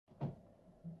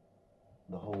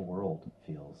the whole world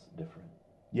feels different.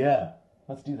 Yeah,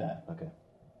 let's do that. Okay.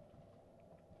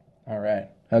 All right.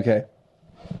 Okay.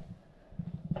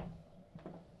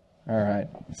 All right.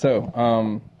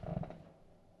 So,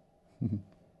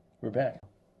 we're back.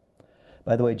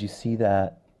 By the way, did you see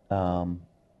that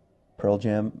Pearl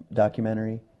Jam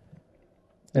documentary?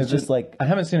 It's just like... I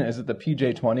haven't seen it. Is it the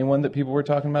PJ20 one that people were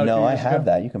talking about? No, I have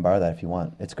that. You can borrow that if you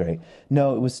want. It's great.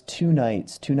 No, it was two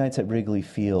nights at Wrigley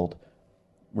Field,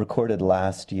 recorded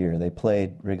last year. They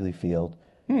played Wrigley Field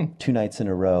 2 nights in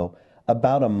a row,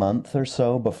 about a month or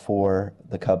so before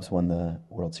the Cubs won the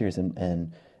World Series.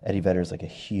 And Eddie Vedder's like a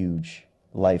huge,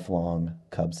 lifelong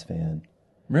Cubs fan.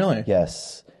 Really?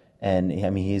 Yes. And I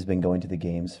mean, he's been going to the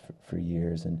games for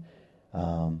years, and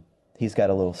he's got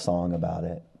a little song about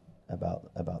it,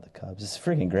 about the Cubs. It's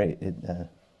freaking great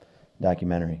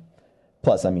documentary.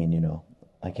 Plus, I mean, you know,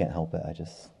 I can't help it. I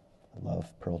just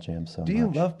love Pearl Jam so much. Do you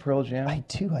love Pearl Jam? I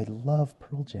do. I love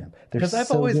Pearl Jam. Because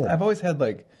I've always had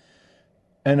like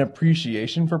an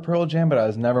appreciation for Pearl Jam, but I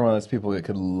was never one of those people that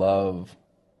could love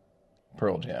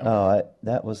Pearl Jam. Oh,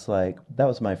 that was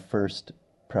my first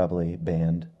probably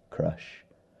band crush,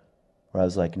 where I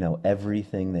was like, no,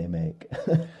 everything they make.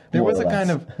 There was a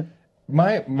kind of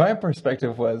my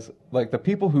perspective was like the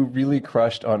people who really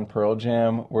crushed on Pearl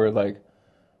Jam were like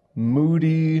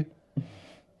moody,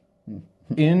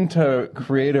 into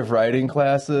creative writing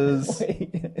classes.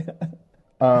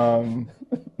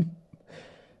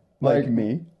 Like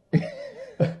me.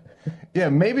 Yeah,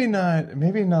 maybe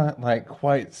not like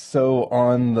quite so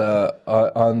on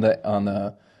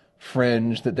the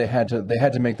fringe that they had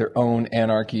to make their own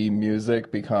anarchy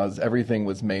music because everything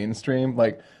was mainstream.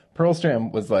 Like Pearl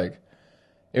Jam was like,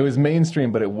 it was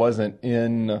mainstream, but it wasn't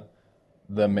in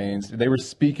the mainstream. They were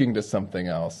speaking to something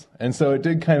else, and so it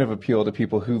did kind of appeal to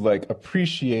people who like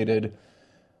appreciated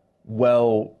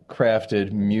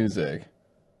well-crafted music,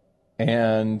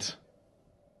 and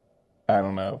I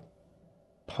don't know,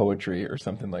 poetry or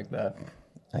something like that.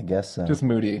 I guess so. Just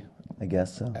moody. I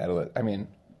guess so. I mean,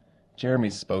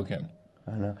 Jeremy's spoken.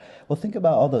 I know. Well, think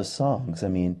about all those songs. I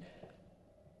mean,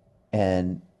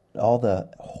 and all the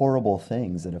horrible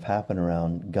things that have happened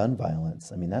around gun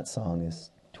violence. I mean, that song is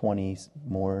 20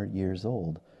 more years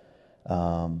old. They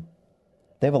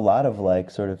have a lot of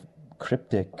like sort of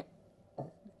cryptic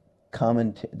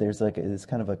there's like this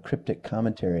kind of a cryptic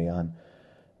commentary on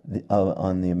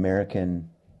the American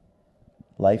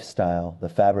lifestyle, the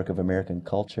fabric of American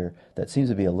culture that seems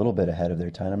to be a little bit ahead of their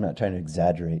time. I'm not trying to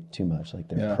exaggerate too much, like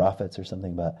they're prophets or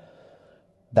something, but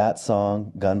that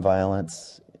song, gun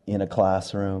violence in a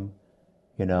classroom,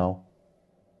 you know,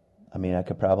 I mean, I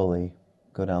could probably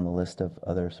go down the list of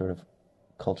other sort of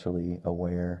culturally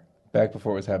aware. Back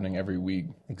before it was happening every week.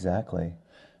 Exactly.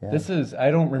 Yeah.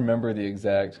 I don't remember the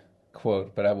exact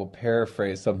quote, but I will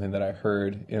paraphrase something that I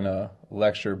heard in a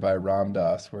lecture by Ram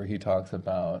Dass where he talks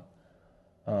about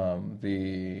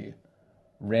the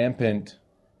rampant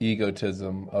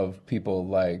egotism of people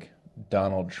like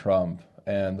Donald Trump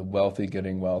and the wealthy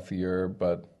getting wealthier,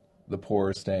 but the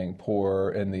poor staying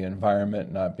poor and the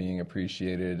environment not being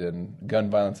appreciated and gun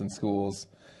violence in schools.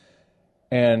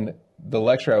 And the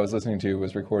lecture I was listening to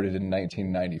was recorded in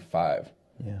 1995,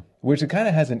 which it kind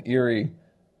of has an eerie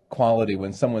quality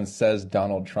when someone says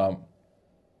Donald Trump,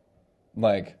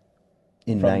 like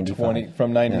in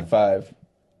from 95,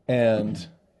 and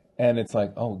it's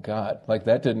like, oh God, like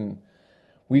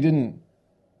we didn't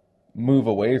move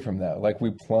away from that, like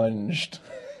we plunged.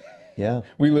 Yeah,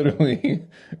 we literally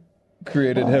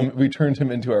created him. We turned him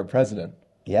into our president.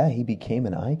 Yeah, he became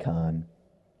an icon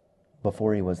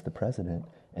before he was the president,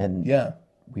 and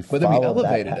we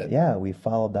elevated it. Yeah, we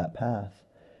followed that path,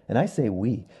 and I say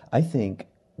we. I think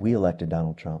we elected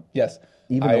Donald Trump. Yes,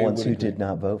 even the ones who did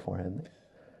not vote for him.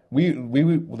 We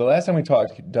the last time we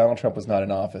talked, Donald Trump was not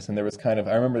in office, and there was kind of,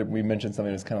 I remember we mentioned something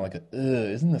that was kind of like,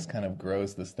 isn't this kind of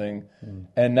gross, this thing?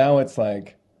 And now it's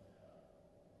like,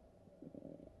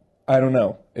 I don't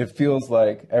know. It feels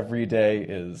like every day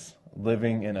is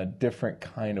living in a different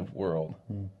kind of world.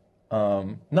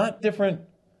 Not different.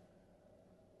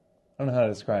 I don't know how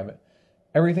to describe it.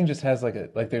 Everything just has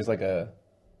there's like a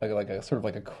sort of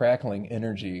like a crackling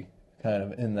energy kind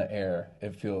of in the air.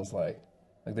 It feels like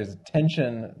there's a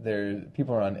tension.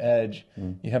 People are on edge.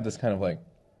 You have this kind of like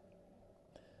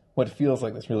what feels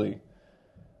like this really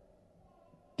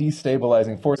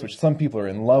destabilizing force, which some people are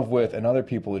in love with, and other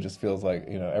people it just feels like,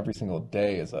 you know, every single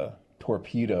day is a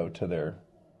torpedo to their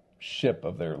ship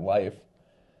of their life.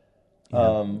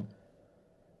 Yeah.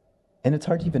 And it's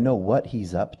hard to even know what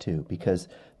he's up to because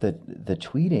the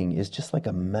tweeting is just like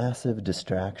a massive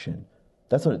distraction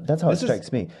That's how it This is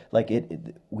strikes me. Like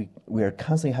we are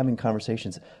constantly having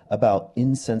conversations about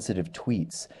insensitive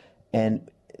tweets, and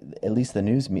at least the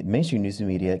mainstream news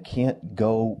media can't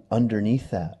go underneath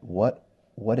that. What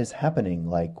is happening?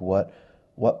 Like what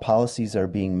policies are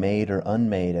being made or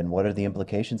unmade, and what are the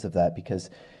implications of that? Because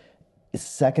the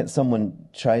second someone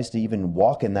tries to even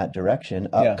walk in that direction,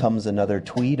 up yeah. comes another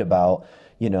tweet about,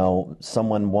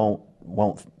 someone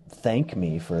won't thank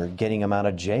me for getting him out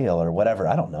of jail or whatever.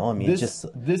 I don't know. I mean, This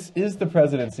is the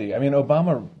presidency. I mean,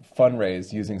 Obama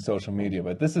fundraised using social media,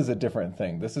 but this is a different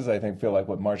thing. This is, I think, feel like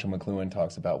what Marshall McLuhan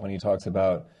talks about when he talks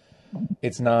about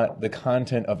it's not the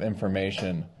content of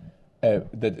information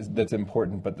that's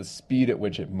important, but the speed at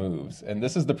which it moves. And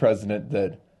this is the president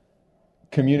that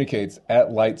communicates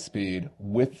at light speed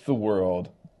with the world,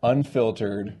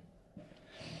 unfiltered.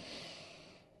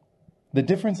 The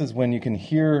difference is when you can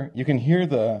hear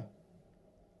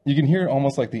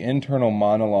almost like the internal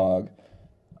monologue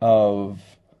of,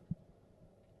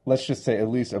 let's just say, at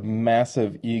least a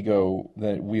massive ego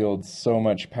that wields so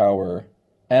much power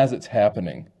as it's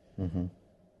happening. Mm-hmm.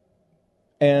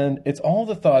 And it's all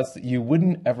the thoughts that you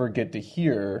wouldn't ever get to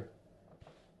hear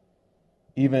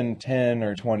even 10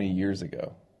 or 20 years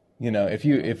ago. If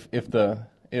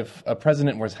a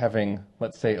president was having,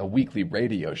 let's say, a weekly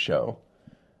radio show,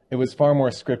 it was far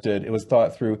more scripted. It was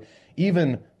thought through.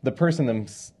 Even the person,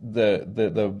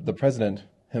 the president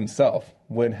himself,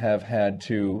 would have had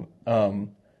to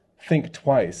think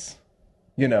twice,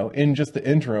 in just the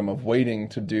interim of waiting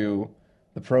to do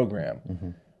the program.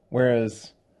 Mm-hmm.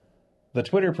 Whereas the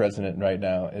Twitter president right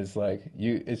now is like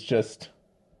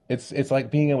it's like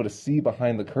being able to see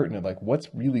behind the curtain of like what's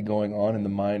really going on in the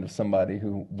mind of somebody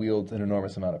who wields an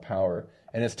enormous amount of power,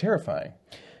 and it's terrifying.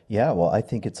 Yeah, well, I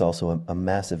think it's also a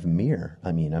massive mirror.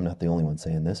 I mean, I'm not the only one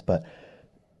saying this, but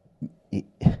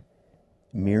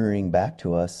mirroring back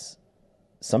to us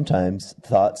sometimes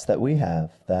thoughts that we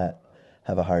have that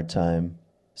have a hard time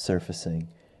surfacing,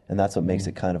 and that's what makes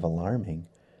it kind of alarming.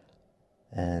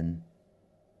 And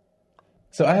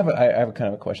so I have a kind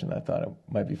of a question that I thought it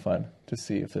might be fun to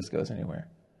see if this goes anywhere.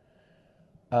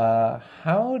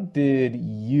 How did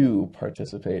you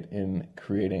participate in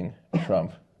creating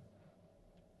Trump?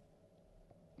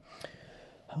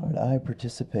 How did I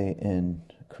participate in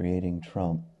creating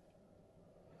Trump?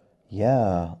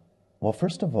 Yeah, well,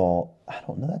 first of all, I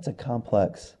don't know. That's a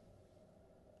complex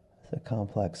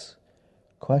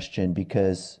question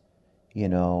because,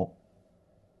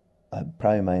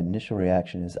 probably my initial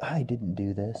reaction is, I didn't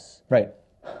do this. Right.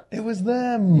 It was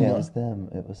them. Yeah, it was them.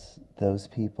 It was those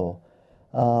people.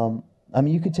 I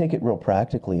mean, you could take it real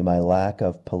practically, my lack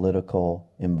of political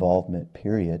involvement,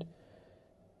 period.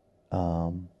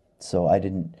 So I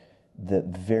didn't, the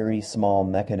very small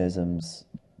mechanisms,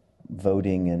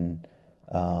 voting and,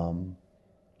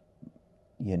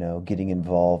 getting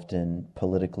involved in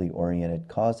politically oriented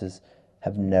causes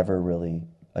have never really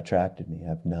attracted me.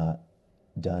 I've not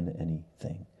done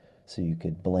anything. So you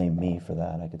could blame me for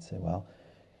that. I could say, well,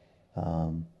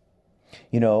 how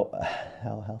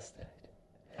else did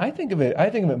I do? I think of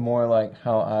it more like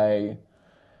how I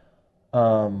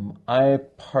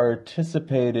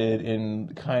participated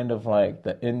in kind of like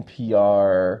the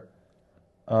NPR,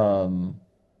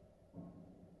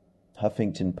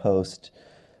 Huffington Post,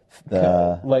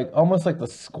 like almost like the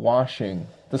squashing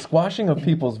of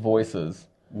people's voices.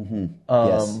 Mm-hmm.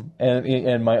 Yes.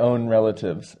 And my own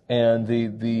relatives, and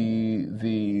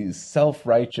the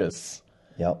self-righteous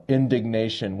Yep.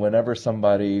 indignation whenever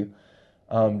somebody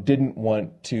didn't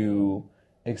want to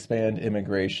expand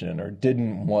immigration or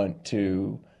didn't want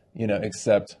to,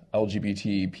 accept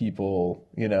LGBT people,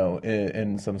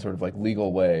 in some sort of like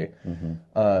legal way,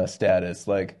 status,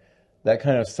 like that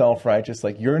kind of self-righteous,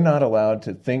 like you're not allowed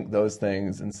to think those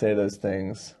things and say those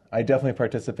things. I definitely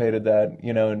participated that,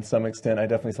 in some extent. I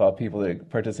definitely saw people that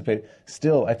participate.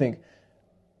 Still, I think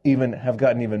even have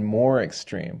gotten even more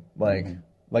extreme. Like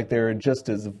they're just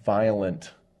as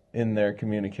violent in their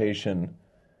communication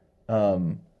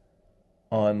online,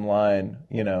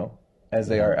 as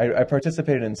they are. I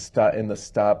participated in the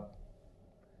stop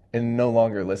and no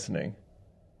longer listening.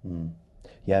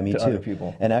 Yeah, me to too. other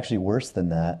people. And actually, worse than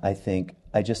that, I think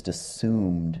I just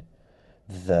assumed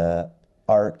the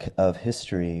arc of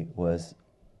history was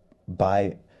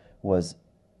bypassing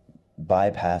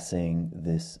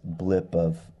this blip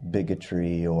of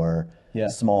bigotry or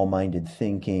small-minded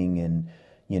thinking, and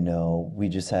we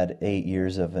just had 8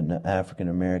 years of an African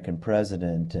American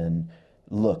president, and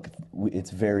look, it's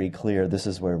very clear this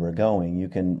is where we're going. You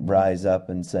can rise up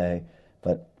and say,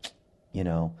 but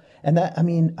and that, I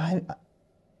mean,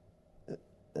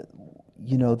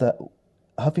 the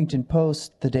Huffington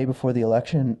Post, the day before the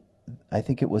election, I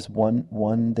think it was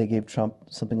one they gave Trump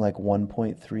something like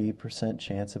 1.3%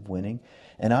 chance of winning,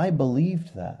 and I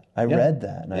believed that. I Yeah. read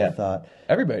that, and I Yeah. thought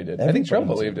Everybody did. I think Trump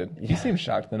everybody believed did. it. He seemed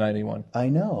shocked the night he won. I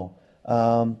know.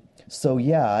 So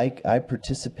yeah, I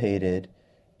participated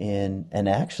in and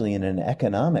actually in an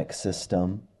economic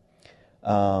system.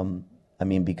 I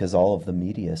mean, because all of the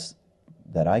media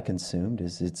that I consumed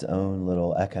is its own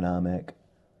little economic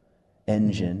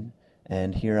engine,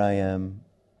 and here I am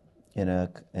in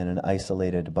an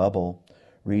isolated bubble,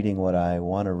 reading what I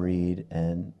want to read,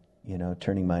 and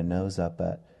turning my nose up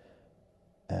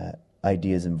at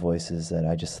ideas and voices that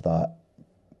I just thought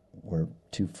were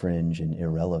too fringe and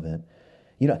irrelevant.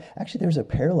 Actually, there's a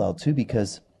parallel too,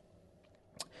 because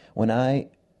when I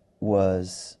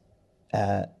was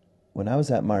at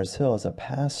Mars Hill as a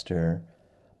pastor,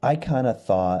 I kind of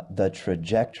thought the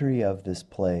trajectory of this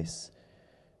place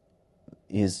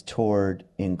is toward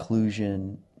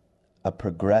inclusion, a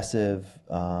progressive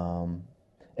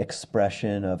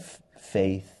expression of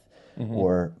faith,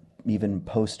 or even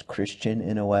post-Christian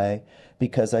in a way,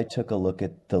 because I took a look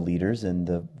at the leaders and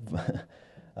the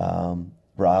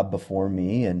Rob before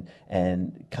me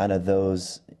and kind of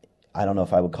those, I don't know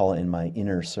if I would call it in my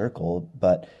inner circle,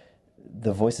 but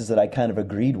the voices that I kind of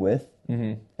agreed with,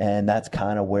 and that's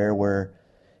kind of where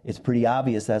it's pretty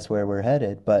obvious that's where we're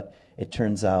headed, but it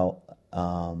turns out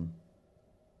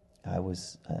there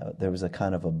was a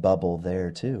kind of a bubble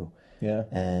there too. Yeah.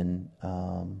 And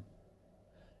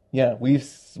Yeah, we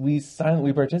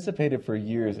participated for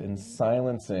years in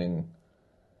silencing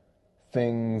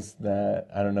things that,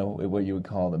 I don't know what you would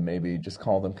call them, maybe just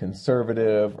call them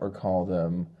conservative or call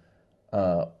them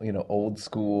old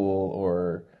school,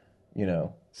 or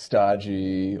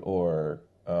stodgy, or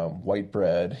white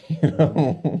bread,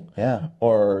 yeah.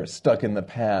 or stuck in the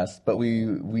past. But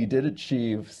we did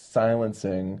achieve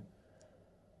silencing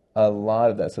a lot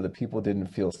of that so that people didn't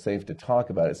feel safe to talk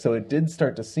about it. So it did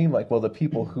start to seem like, well, the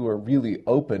people who are really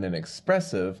open and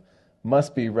expressive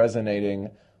must be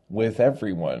resonating with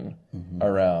everyone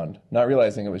around, not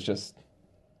realizing it was just.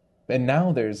 And now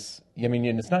and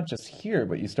it's not just here,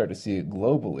 but you start to see it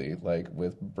globally, like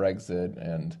with Brexit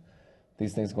and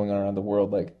these things going on around the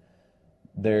world. Like,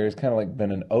 there's kind of like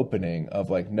been an opening of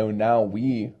like, no, now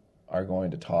we are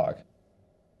going to talk.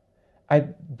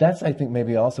 That's, I think,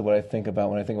 maybe also what I think about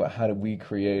when I think about how did we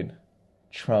create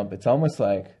Trump. It's almost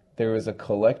like there was a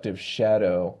collective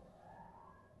shadow.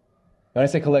 When I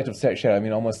say collective shadow, I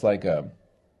mean almost like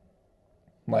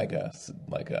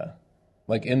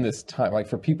in this time, like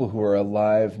for people who are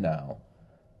alive now,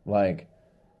 like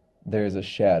there's a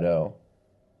shadow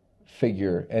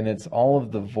figure, and it's all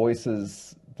of the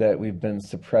voices that we've been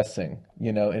suppressing,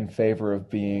 in favor of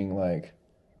being like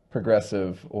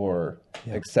progressive or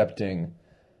accepting.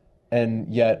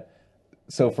 And yet,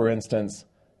 so for instance,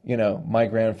 my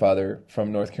grandfather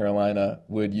from North Carolina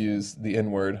would use the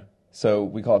N-word, so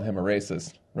we called him a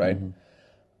racist, right?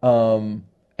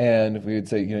 And we would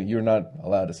say, you're not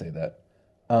allowed to say that,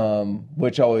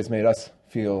 which always made us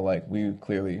feel like we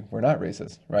clearly were not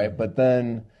racist, right? But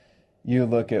then you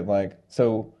look at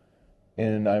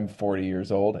and I'm 40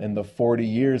 years old, and the 40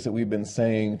 years that we've been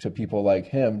saying to people like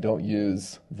him, don't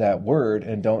use that word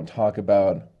and don't talk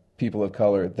about people of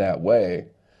color that way,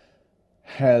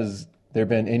 has there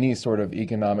been any sort of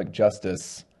economic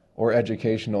justice or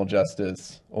educational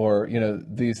justice or,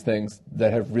 these things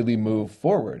that have really moved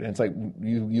forward? And it's like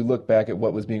you look back at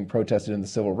what was being protested in the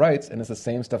civil rights, and it's the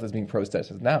same stuff that's being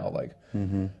protested now, like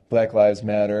Black Lives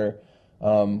Matter.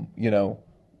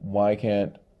 Why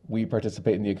can't we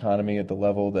participate in the economy at the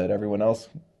level that everyone else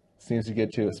seems to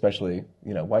get to, especially,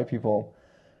 white people?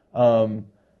 That's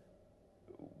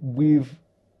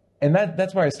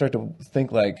where I start to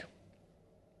think like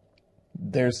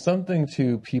there's something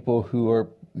to people who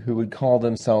would call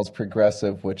themselves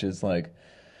progressive, which is like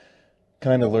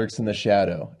kind of lurks in the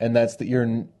shadow. And that's that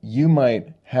you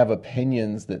might have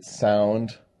opinions that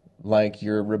sound like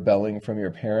you're rebelling from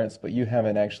your parents, but you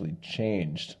haven't actually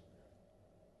changed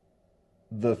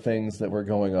the things that were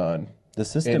going on. The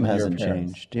system hasn't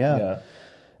changed. Yeah.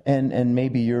 And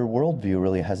maybe your worldview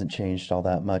really hasn't changed all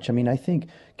that much. I mean, I think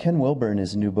Ken Wilber in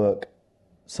his new book,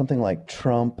 something like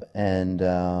Trump and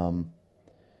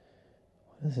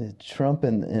Trump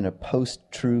in a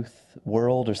post-truth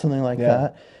world or something like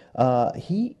that.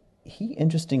 He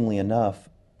interestingly enough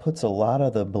puts a lot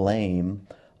of the blame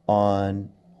on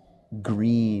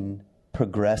green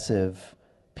progressive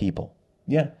people.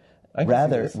 Yeah.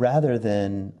 Rather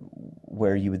than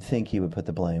where you would think he would put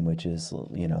the blame, which is,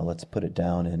 let's put it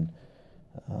down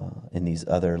in these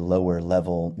other lower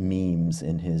level memes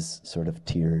in his sort of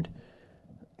tiered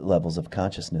levels of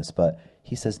consciousness. But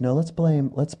he says, no, let's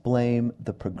blame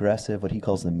the progressive, what he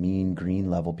calls the mean green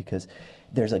level, because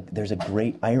there's a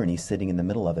great irony sitting in the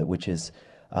middle of it, which is,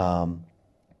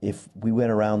 if we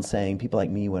went around saying, people like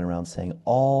me went around saying,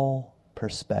 all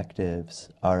perspectives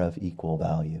are of equal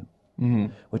value,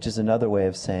 which is another way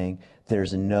of saying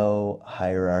there's no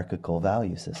hierarchical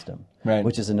value system, Right.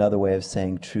 which is another way of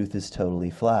saying truth is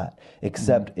totally flat,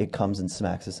 except it comes and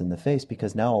smacks us in the face,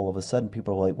 because now all of a sudden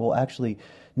people are like, well, actually,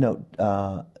 no,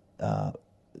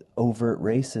 overt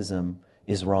racism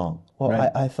is wrong. Well,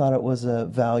 Right. I thought it was a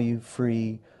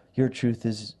value-free, your truth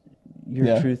is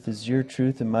your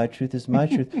truth and my truth is my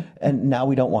truth. And now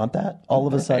we don't want that all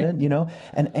of a sudden, you know?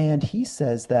 And he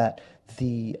says that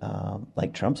the,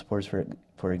 like Trump supporters,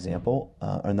 for example,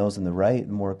 and those on the right,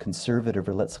 more conservative,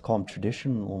 or let's call them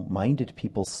traditional-minded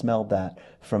people, smelled that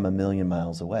from a million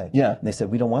miles away. Yeah. And they said,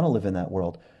 we don't want to live in that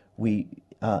world.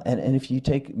 And if you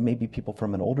take maybe people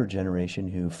from an older generation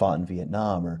who fought in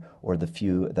Vietnam, or the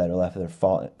few that are left that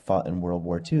fought in World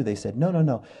War II, they said,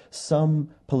 no. Some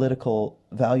political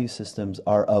value systems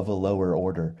are of a lower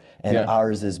order, and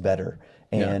ours is better.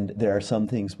 And there are some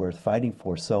things worth fighting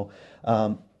for. So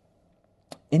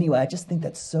anyway, I just think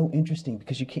that's so interesting,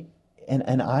 because you can't,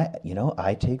 and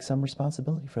I take some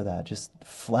responsibility for that, just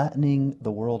flattening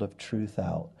the world of truth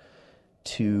out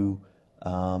to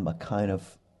a kind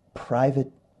of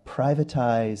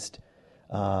privatized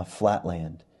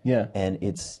flatland. Yeah. And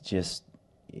it's just,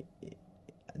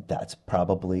 that's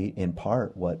probably in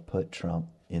part what put Trump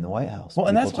in the White House. Well,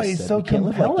 and People that's why just he's said, so "We can't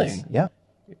live like this." compelling.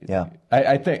 Yeah.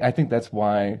 I think that's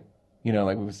why,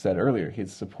 like we said earlier,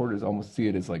 his supporters almost see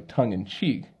it as like tongue in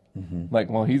cheek. Like,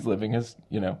 well, he's living his,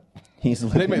 He's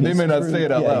they living may his not truth. say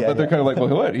it out loud, but they're kind of like, Yeah.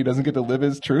 well, what? He doesn't get to live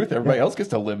his truth. Everybody else gets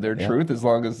to live their truth as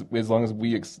long as we,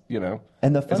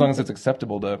 And the as long as it's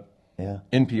acceptable to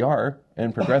NPR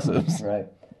and progressives. Right.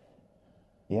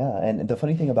 Yeah, and the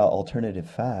funny thing about alternative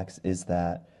facts is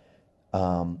that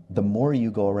the more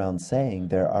you go around saying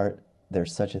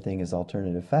there's such a thing as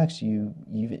alternative facts, you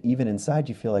even inside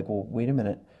you feel like, well, wait a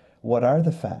minute, what are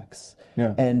the facts?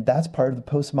 Yeah. And that's part of the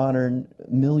postmodern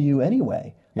milieu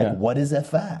anyway. Like, Yeah. what is a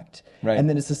fact? Right. And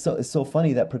then it's so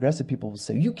funny that progressive people will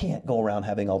say, you can't go around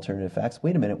having alternative facts.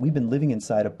 Wait a minute, we've been living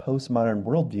inside a postmodern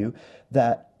worldview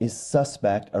that is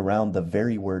suspect around the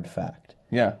very word fact.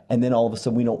 Yeah. And then all of a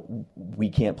sudden we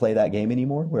can't play that game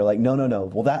anymore. We're like, no.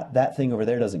 Well, that thing over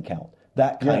there doesn't count.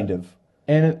 That kind of.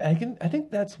 And I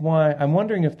think that's why I'm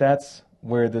wondering if that's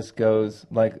where this goes.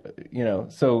 Like,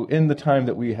 so in the time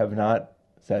that we have not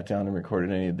sat down and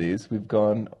recorded any of these, we've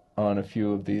gone on a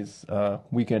few of these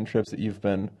weekend trips that you've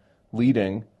been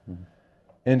leading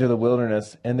into the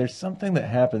wilderness, and there's something that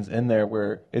happens in there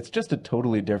where it's just a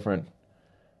totally different.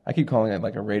 I keep calling it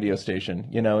like a radio station.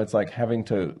 It's like having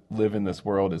to live in this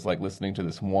world is like listening to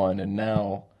this one, and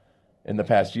now, in the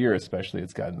past year especially,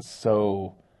 it's gotten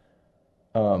so,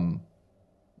 I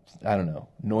don't know,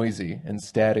 noisy and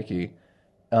staticky,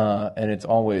 and it's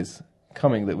always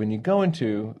coming that when you go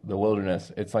into the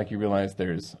wilderness, it's like you realize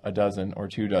there's a dozen or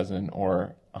 24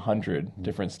 or 100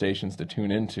 different stations to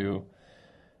tune into,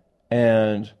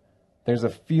 and there's a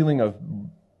feeling of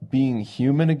being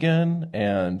human again,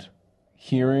 and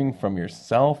hearing from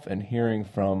yourself and hearing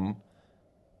from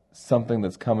something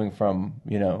that's coming from,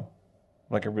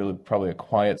 like probably a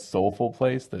quiet, soulful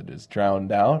place that is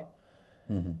drowned out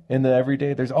in the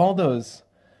everyday. There's all those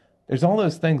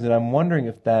things, and I'm wondering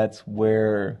if that's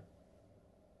where.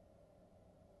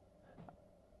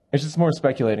 It's just more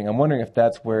speculating. I'm wondering if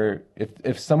that's where,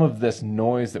 if some of this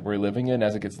noise that we're living in,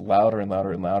 as it gets louder and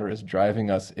louder and louder, is driving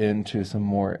us into some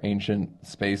more ancient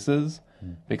spaces,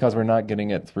 because we're not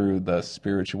getting it through the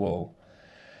spiritual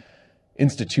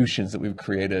institutions that we've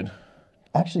created.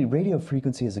 Actually, radio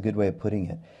frequency is a good way of putting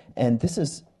it. And this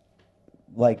is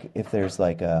like, if there's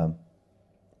like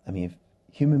if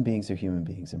human beings are human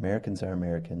beings, Americans are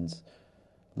Americans,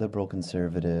 liberal,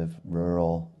 conservative,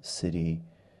 rural, city,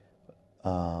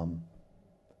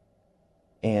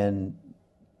 and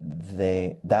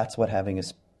that's what having a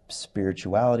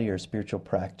spirituality or spiritual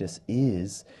practice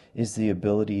is the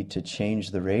ability to change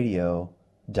the radio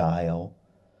dial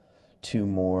to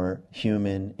more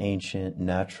human, ancient,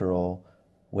 natural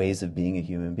ways of being a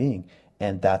human being.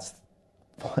 And that's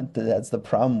the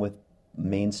problem with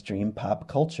mainstream pop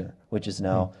culture, which is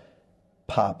now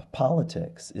pop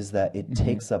politics, is that it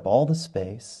takes up all the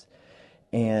space,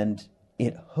 and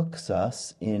it hooks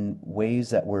us in ways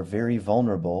that we're very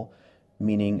vulnerable,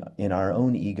 meaning in our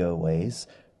own ego ways,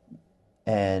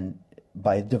 and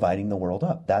by dividing the world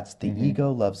up. That's the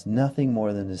ego loves nothing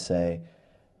more than to say,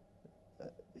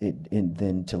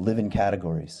 than to live in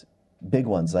categories. Big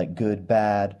ones like good,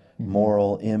 bad,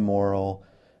 moral, immoral,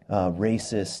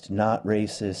 racist, not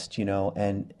racist,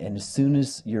 and as soon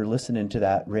as you're listening to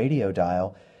that radio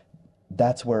dial,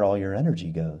 that's where all your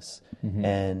energy goes.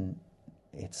 And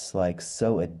it's like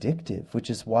so addictive, which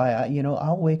is why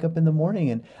I'll wake up in the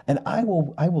morning and I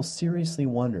will seriously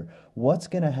wonder what's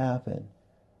going to happen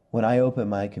when I open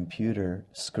my computer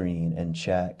screen and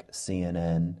check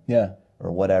CNN Yeah.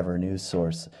 or whatever news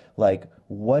source. Like,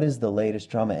 what is the latest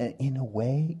drama? And in a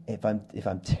way, if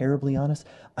I'm terribly honest,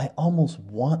 I almost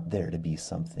want there to be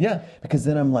something. Yeah. Because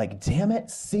then I'm like, damn it,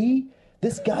 see,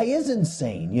 this guy is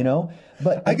insane,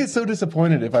 But I get so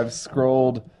disappointed if I've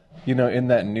scrolled, in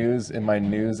my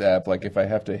news app, like if I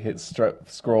have to hit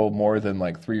scroll more than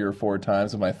like 3 or 4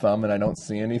 times with my thumb and I don't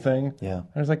see anything. Yeah.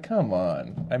 I was like, come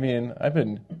on. I mean, I've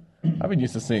been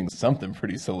used to seeing something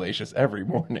pretty salacious every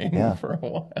morning for a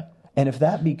while. And if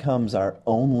that becomes our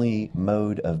only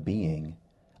mode of being,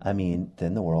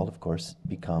 then the world, of course,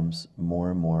 becomes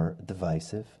more and more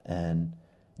divisive and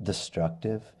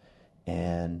destructive,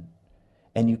 and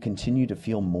you continue to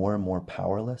feel more and more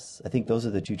powerless. I think those are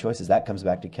the two choices. That comes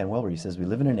back to Ken Wilber. He says we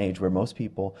live in an age where most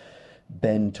people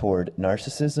bend toward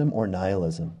narcissism or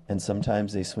nihilism, and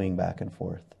sometimes they swing back and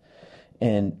forth.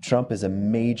 And Trump is a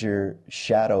major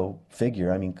shadow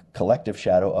figure, collective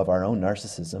shadow of our own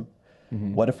narcissism.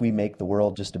 What if we make the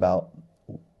world just about,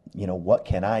 what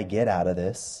can I get out of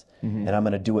this? And I'm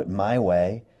going to do it my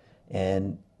way.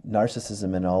 And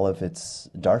narcissism in all of its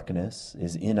darkness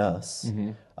is in us.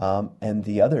 And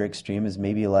the other extreme is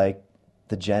maybe like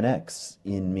the Gen X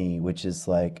in me, which is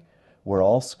like, we're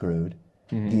all screwed.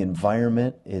 The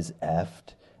environment is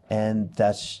effed. And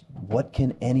what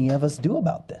can any of us do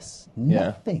about this?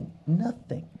 Nothing.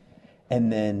 And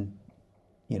then,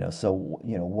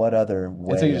 what other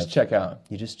way? And so you just check out.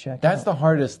 You just check out. That's the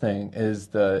hardest thing is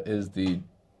the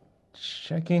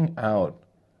checking out.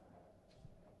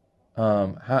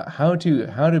 How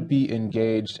to be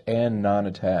engaged and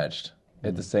non-attached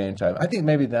at the same time. I think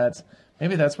maybe that's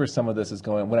where some of this is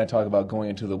going. When I talk about going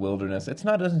into the wilderness,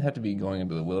 doesn't have to be going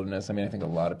into the wilderness. I think a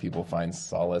lot of people find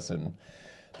solace in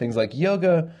things like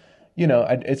yoga.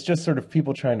 It's just sort of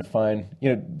people trying to find,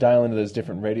 dial into those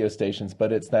different radio stations.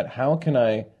 But it's that how can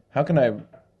I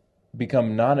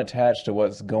become non-attached to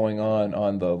what's going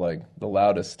on the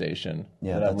loudest station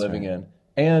that I'm living in,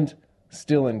 and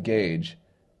still engage.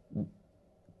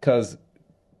 Because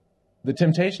the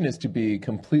temptation is to be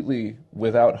completely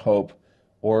without hope,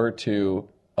 or to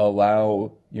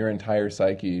allow your entire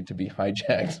psyche to be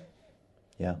hijacked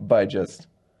by just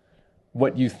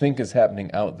what you think is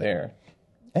happening out there.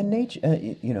 And nature,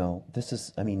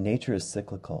 nature is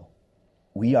cyclical.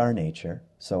 We are nature,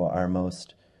 so our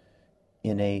most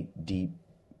innate, deep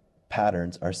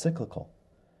patterns are cyclical,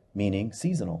 meaning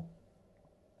seasonal.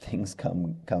 Things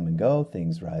come and go,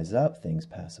 things rise up, things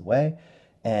pass away.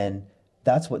 And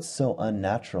that's what's so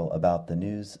unnatural about the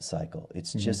news cycle.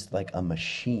 It's just like a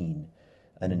machine,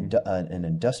 an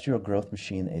industrial growth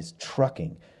machine that is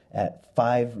trucking at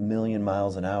 5 million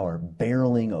miles an hour,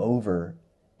 barreling over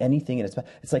anything in its path.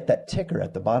 It's like that ticker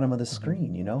at the bottom of the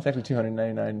screen, It's actually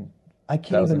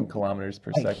 299,000 kilometers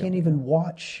per second. I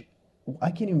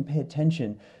can't even pay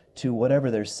attention to whatever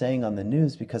they're saying on the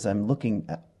news because I'm looking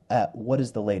at what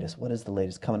is the latest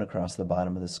coming across the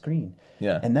bottom of the screen.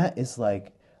 Yeah. And that is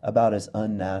like about as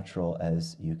unnatural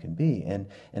as you can be. And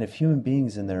if human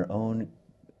beings in their own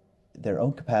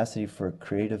capacity for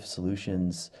creative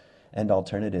solutions and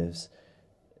alternatives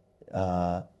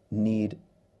need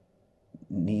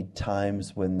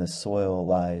times when the soil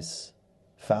lies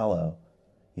fallow,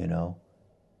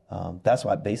 that's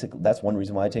one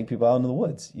reason why I take people out into the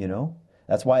woods,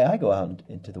 That's why I go out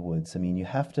into the woods. You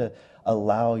have to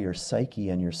allow your psyche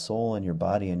and your soul and your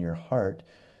body and your heart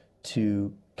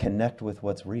to connect with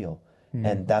what's real.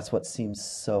 And that's what seems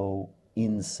so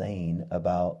insane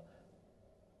about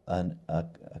a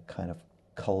kind of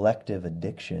collective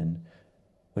addiction,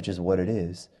 which is what it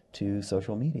is, to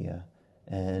social media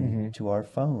and to our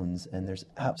phones. And there's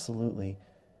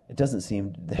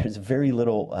there's very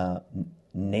little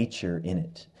nature in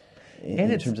it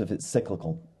in terms of its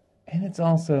cyclical. And it's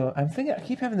also, I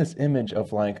keep having this image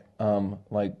of like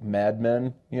Mad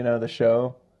Men, the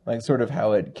show, like sort of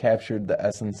how it captured the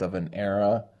essence of an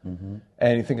era.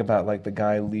 And you think about like the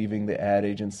guy leaving the ad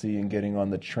agency and getting on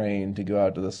the train to go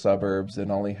out to the suburbs,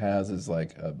 and all he has is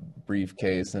like a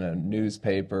briefcase and a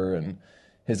newspaper, and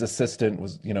his assistant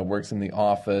works in the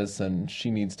office, and she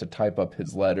needs to type up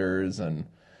his letters, and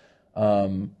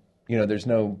there's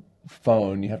no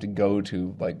phone. You have to go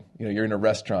to you're in a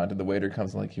restaurant and the waiter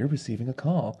comes like, you're receiving a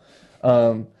call,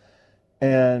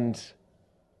 and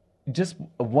just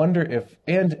wonder if,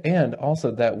 and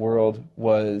also that world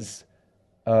was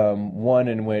one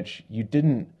in which you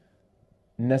didn't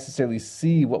necessarily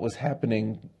see what was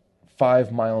happening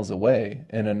 5 miles away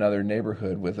in another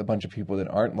neighborhood with a bunch of people that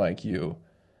aren't like you.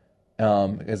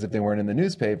 As if they weren't in the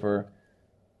newspaper,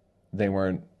 they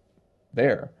weren't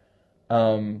there.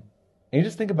 And you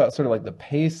just think about sort of like the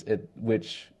pace at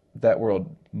which that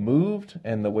world moved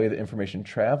and the way that information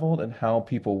traveled and how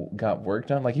people got work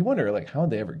done. Like you wonder, like, how'd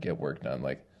they ever get work done?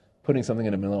 Like putting something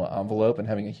in a little envelope and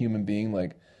having a human being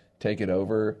like take it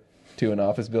over to an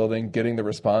office building, getting the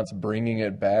response, bringing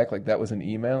it back like that was an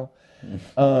email.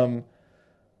 I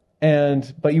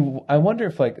wonder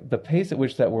if like the pace at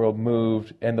which that world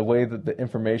moved and the way that the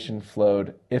information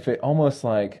flowed, if it almost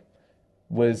like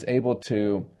was able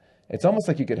to, it's almost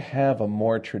like you could have a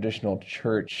more traditional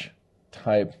church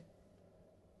type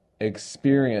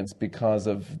experience because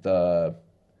of the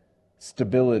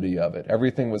stability of it.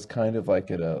 Everything was kind of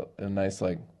like at a nice,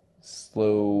 like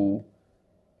slow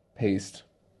paced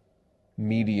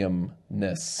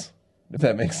mediumness, if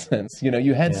that makes sense. You know,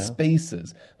 you had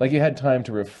spaces, like you had time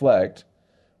to reflect,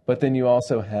 but then you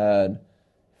also had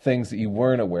things that you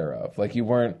weren't aware of. Like you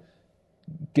weren't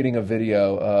getting a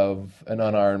video of an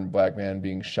unarmed black man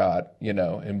being shot, you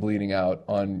know, and bleeding out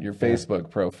on your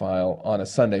Facebook profile on a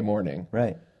Sunday morning.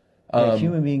 Right.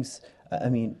 Human beings, I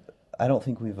mean, I don't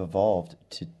think we've evolved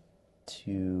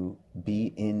to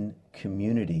be in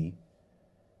community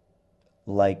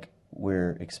like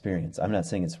we're experienced. I'm not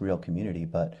saying it's real community,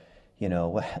 but you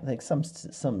know, like some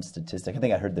statistic. I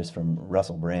think I heard this from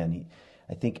Russell Brand.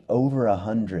 I think over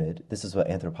 100. This is what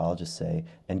anthropologists say,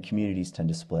 and communities tend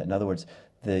to split. In other words,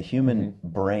 the human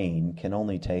brain can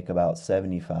only take about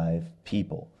 75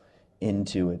 people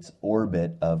into its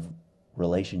orbit of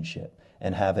relationship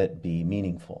and have it be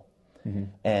meaningful.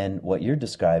 And what you're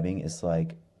describing is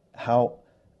like how,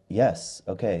 yes,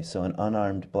 okay, so an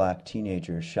unarmed black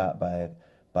teenager is shot by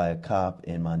a cop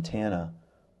in Montana.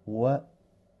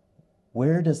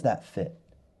 Where does that fit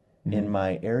in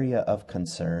my area of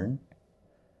concern?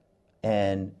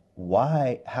 And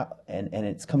why, how, and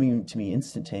it's coming to me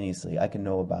instantaneously. I can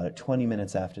know about it 20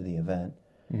 minutes after the event.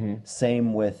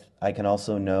 Same with, I can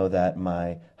also know that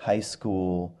my high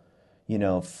school, you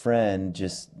know, friend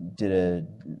just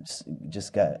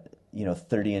got, you know,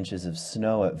 30 inches of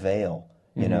snow at Vail,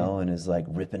 you know, and is like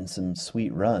ripping some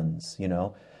sweet runs, you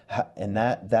know. And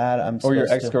that I'm or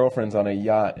your ex-girlfriend's on a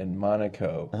yacht in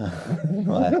Monaco.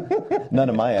 None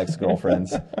of my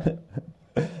ex-girlfriends.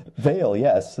 Vail,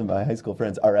 yes, my high school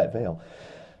friends are at Vail.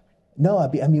 No,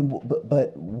 I mean,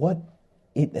 but what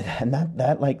it, and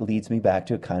that like leads me back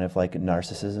to a kind of like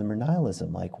narcissism or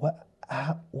nihilism. Like, what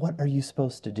are you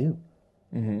supposed to do?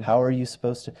 How are you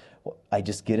supposed to? I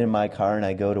just get in my car and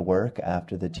I go to work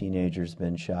after the teenager's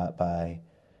been shot by,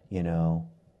 you know,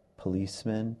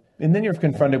 policemen. And then you're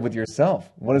confronted with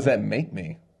yourself. What does that make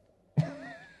me?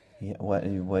 Yeah, what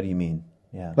do you mean?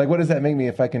 Yeah. Like, what does that make me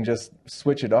if I can just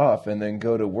switch it off and then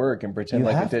go to work and pretend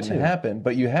like it didn't happen?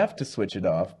 But you have to switch it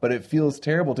off. But it feels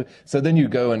terrible to. So then you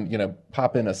go and, you know,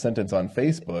 pop in a sentence on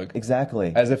Facebook.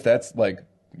 Exactly. As if that's like,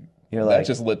 that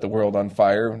just lit the world on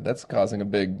fire. That's causing a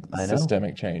big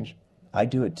systemic change. I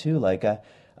do it too. Like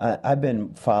I've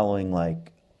been following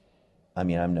like, I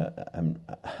mean, I'm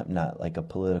not like a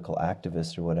political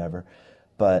activist or whatever,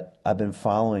 but I've been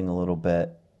following a little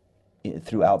bit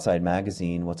through Outside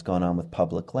Magazine what's going on with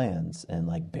public lands and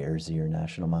like Bears Ear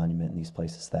National Monument and these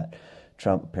places that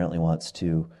Trump apparently wants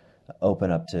to open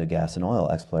up to gas and oil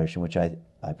exploration, which I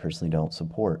personally don't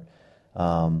support.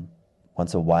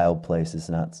 Once a wild place is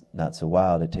not so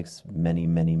wild, it takes many,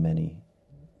 many, many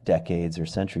decades or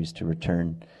centuries to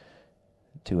return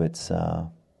to its, I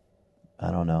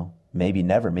don't know, maybe it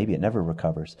never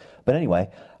recovers. But anyway,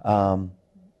 and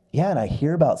I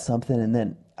hear about something and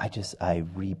then I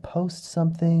repost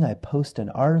something, I post an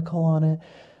article on it,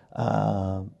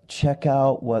 check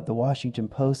out what the Washington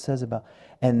Post says about,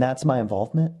 and that's my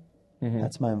involvement.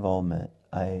 That's my involvement.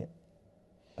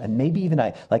 And maybe even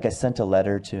I sent a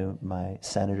letter to my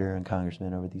senator and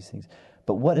congressman over these things.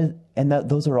 But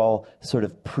those are all sort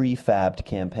of prefabbed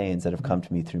campaigns that have come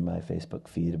to me through my Facebook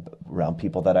feed around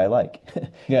people that I like.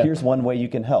 Yeah. Here's one way you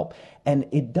can help. And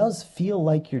it does feel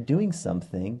like you're doing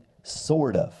something,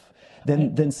 sort of.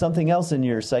 Then something else in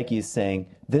your psyche is saying,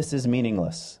 this is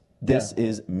meaningless. This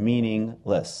is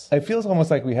meaningless. It feels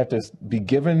almost like we have to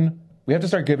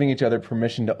start giving each other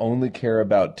permission to only care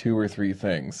about 2 or 3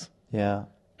 things. Yeah.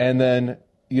 And then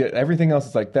everything else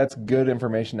is like, that's good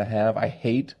information to have. I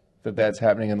hate that that's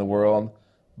happening in the world,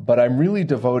 but I'm really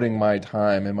devoting my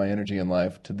time and my energy in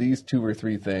life to these 2 or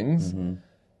 3 things.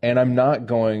 And I'm not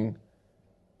going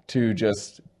to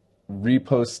just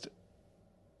repost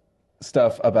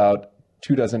stuff about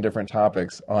 24 different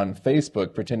topics on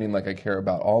Facebook, pretending like I care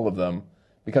about all of them,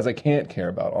 because I can't care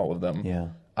about all of them. Yeah.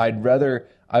 I'd rather,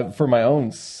 for my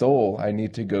own soul, I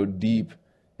need to go deep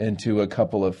into a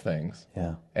couple of things.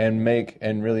 Yeah. And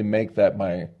really make that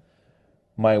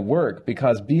my work,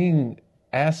 because being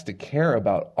asked to care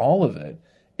about all of it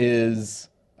is,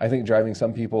 I think, driving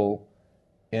some people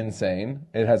insane.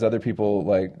 It has other people,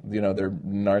 like, their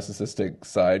narcissistic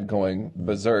side going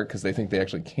berserk because they think they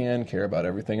actually can care about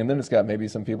everything. And then it's got maybe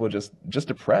some people just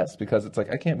depressed because it's like,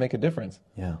 I can't make a difference.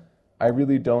 Yeah. I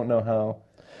really don't know how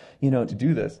to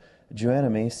do this. Joanna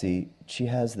Macy, she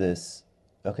has this.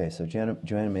 Okay, so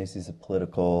Joanna Macy is a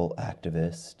political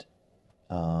activist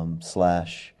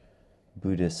slash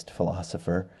Buddhist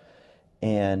philosopher,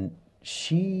 and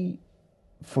she,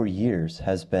 for years,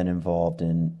 has been involved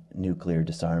in nuclear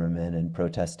disarmament and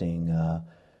protesting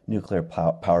nuclear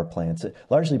power plants,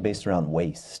 largely based around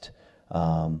waste,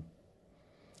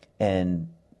 and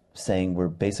saying we're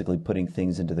basically putting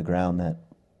things into the ground that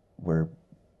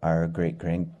our great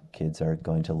grandkids are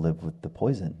going to live with the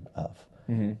poison of.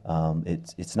 Mm-hmm.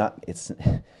 It's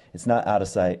not out of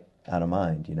sight, out of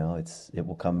mind. It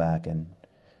will come back and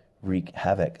wreak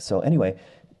havoc. So anyway,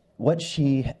 what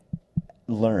she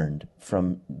learned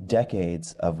from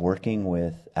decades of working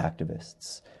with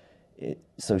activists,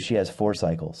 so she has 4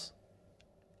 cycles,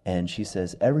 and she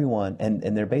says everyone, and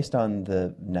they're based on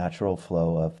the natural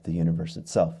flow of the universe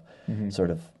itself, mm-hmm. sort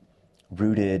of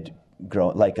rooted,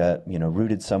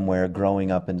 rooted somewhere, growing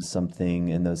up into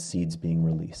something, and those seeds being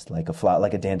released, like a flower,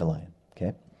 like a dandelion.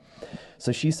 Okay,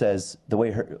 so she says the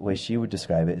way she would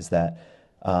describe it is that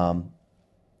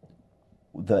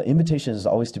the invitation is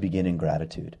always to begin in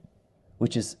gratitude,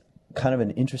 which is kind of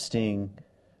an interesting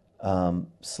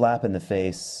slap in the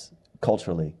face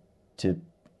culturally to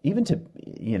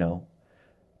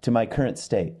my current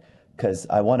state, because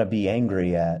I want to be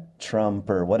angry at Trump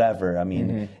or whatever. I mean,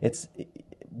 mm-hmm. It's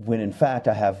when in fact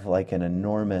I have like an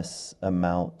enormous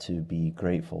amount to be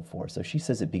grateful for. So she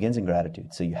says it begins in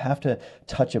gratitude. So you have to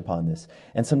touch upon this,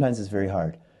 and sometimes it's very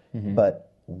hard. Mm-hmm.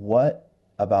 But what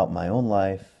about my own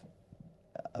life,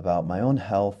 about my own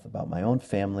health, about my own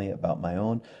family, about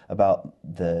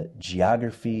the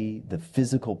geography, the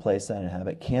physical place that I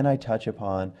inhabit, can I touch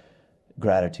upon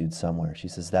gratitude somewhere? She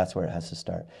says that's where it has to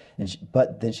start.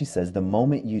 But then she says the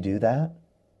moment you do that,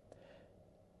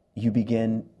 you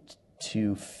begin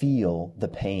to feel the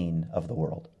pain of the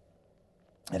world.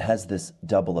 It has this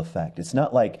double effect. It's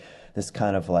not like this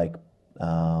kind of like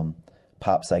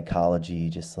pop psychology,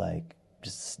 just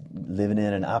living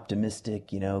in an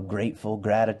optimistic, grateful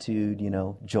gratitude,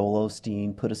 Joel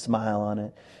Osteen, put a smile on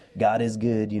it, God is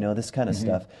good, this kind of mm-hmm.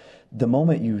 stuff. The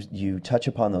moment you touch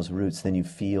upon those roots, then you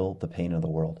feel the pain of the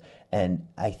world. And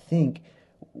I think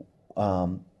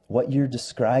what you're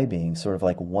describing, sort of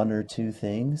like 1 or 2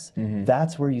 things, mm-hmm.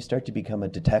 that's where you start to become a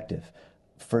detective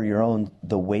for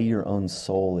the way your own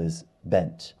soul is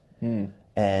bent. Mm.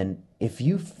 And if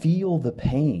you feel the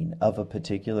pain of a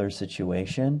particular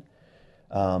situation,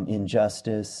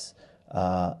 injustice,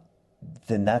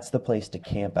 then that's the place to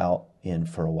camp out in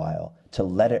for a while, to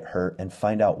let it hurt and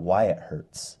find out why it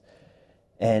hurts.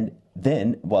 And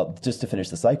then, well, just to finish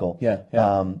the cycle,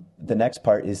 the next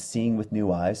part is seeing with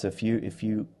new eyes. So if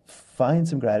you find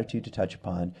some gratitude to touch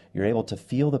upon, you're able to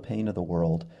feel the pain of the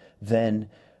world, then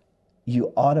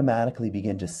you automatically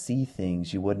begin to see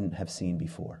things you wouldn't have seen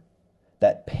before.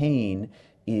 That pain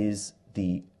is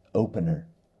the opener.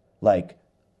 Like,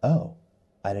 oh,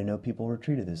 I didn't know people were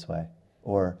treated this way.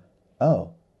 Or,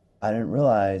 oh, I didn't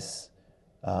realize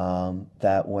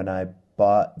that when I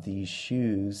bought these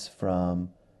shoes from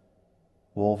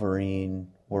Wolverine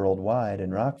Worldwide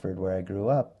in Rockford, where I grew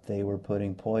up, they were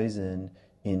putting poison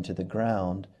into the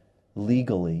ground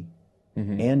legally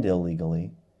mm-hmm. and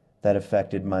illegally that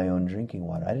affected my own drinking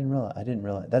water. I didn't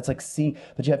realize. That's like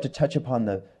but you have to touch upon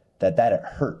that it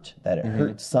hurt, that it mm-hmm.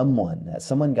 hurt someone, that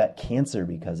someone got cancer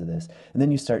because of this. And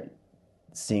then you start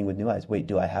seeing with new eyes. Wait,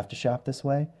 do I have to shop this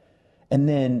way? And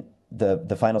then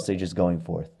the final stage is going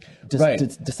forth. Deciding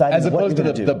as opposed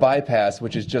what to the bypass,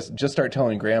 which is just start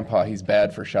telling Grandpa he's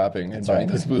bad for shopping and buying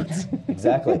those boots.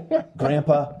 Exactly.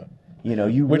 Grandpa,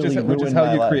 you which is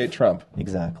how you create Trump.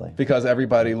 Exactly. Because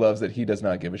everybody loves that he does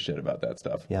not give a shit about that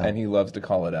stuff. Yeah. And he loves to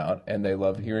call it out, and they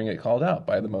love hearing it called out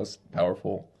by the most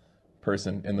powerful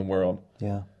person in the world.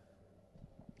 Yeah.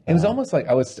 It was almost like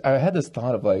I had this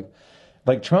thought of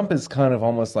like Trump is kind of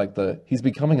almost like he's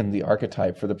becoming the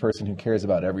archetype for the person who cares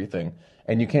about everything,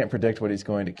 and you can't predict what he's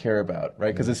going to care about,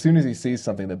 right? Because as soon as he sees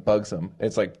something that bugs him,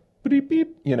 it's like beep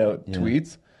beep,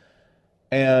 tweets.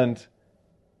 And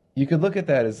you could look at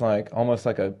that as like almost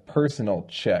like a personal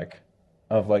check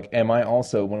of like, am I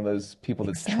also one of those people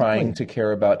that's trying Exactly. to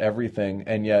care about everything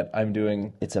and yet I'm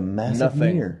doing It's a massive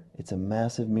nothing? mirror. It's a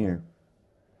massive mirror.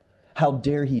 How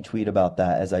dare he tweet about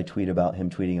that as I tweet about him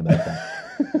tweeting about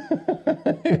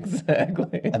that?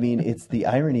 Exactly. I mean, it's the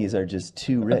ironies are just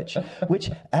too rich. Which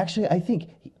actually, I think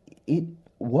it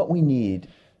what we need,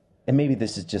 and maybe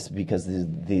this is just because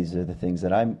these are the things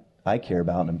that I care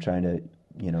about, and I'm trying to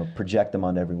project them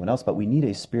onto everyone else. But we need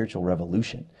a spiritual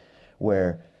revolution,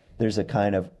 where there's a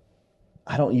kind of,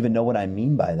 I don't even know what I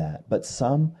mean by that, but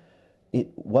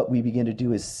what we begin to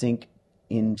do is sink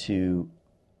into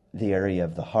the area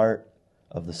of the heart,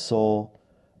 of the soul,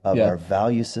 of Yeah. our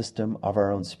value system, of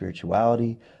our own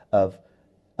spirituality, of,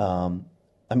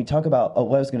 I mean, talk about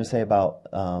what I was going to say about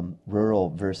rural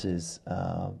versus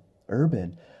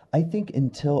urban. I think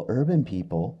until urban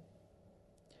people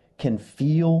can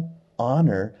feel,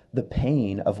 honor the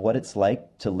pain of what it's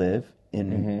like to live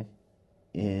in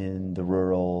the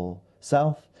rural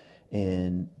South,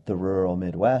 in the rural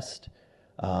Midwest,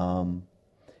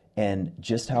 and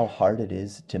just how hard it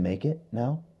is to make it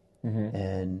now,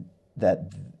 and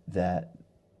that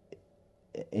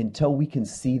until we can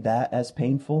see that as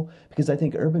painful, because I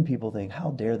think urban people think,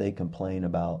 how dare they complain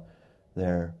about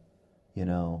their, you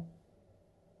know,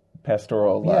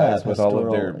 Pastoral yeah, lives with all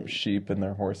of their pastoral. sheep and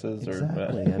their horses or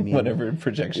Exactly. I mean, whatever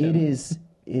projection. I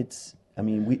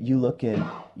mean,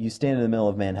 you stand in the middle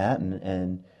of Manhattan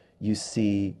and you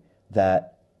see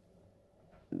that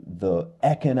the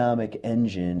economic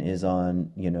engine is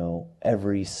on,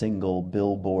 every single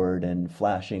billboard and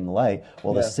flashing light.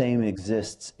 Well, the Yeah. same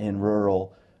exists in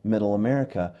rural middle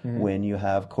America when you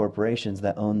have corporations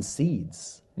that own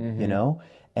seeds,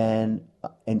 and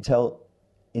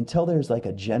until there's like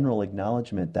a general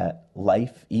acknowledgement that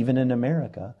life, even in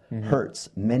America, hurts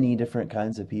many different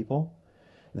kinds of people,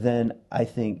 then I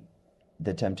think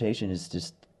the temptation is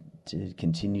just to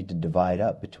continue to divide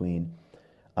up between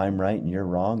I'm right and you're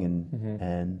wrong,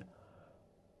 and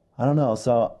I don't know.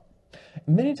 So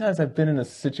Many times I've been in a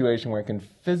situation where I'm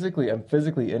physically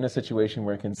in a situation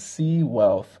where I can see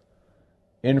wealth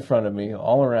in front of me,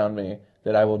 all around me,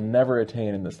 that I will never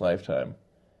attain in this lifetime.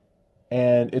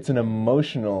 And it's an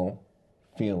emotional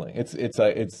feeling. It's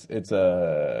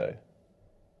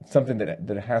something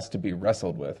that has to be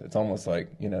wrestled with. It's almost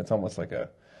like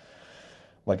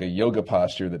a yoga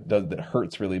posture that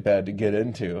hurts really bad to get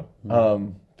into,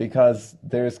 because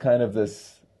there's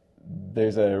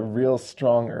a real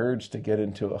strong urge to get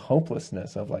into a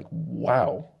hopelessness of like,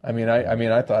 wow.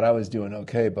 I thought I was doing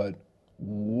okay, but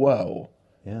whoa.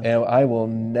 Yeah. And I will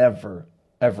never,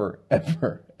 ever,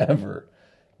 ever, ever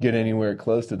get anywhere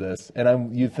close to this.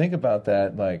 And you think about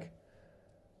that like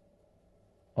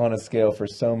on a scale for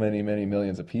so many, many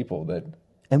millions of people that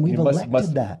and we've you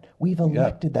elected that. We've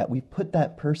elected that. We've put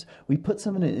that person. We put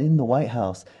someone in the White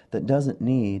House that doesn't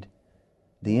need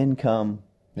the income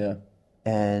yeah.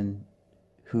 and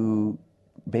who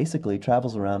basically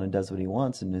travels around and does what he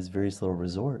wants in his various little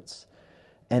resorts.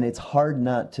 And it's hard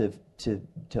not to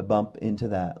bump into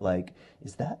that. Like,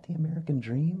 is that the American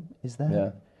dream? Is that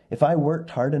Yeah. if I worked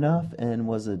hard enough and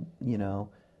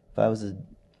if I was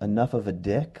enough of a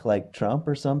dick like Trump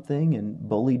or something and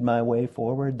bullied my way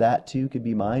forward, that too could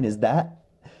be mine. Is that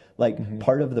like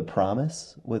part of the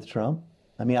promise with Trump?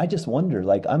 I mean, I just wonder.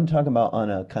 Like, I'm talking about on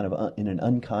a kind of in an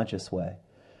unconscious way.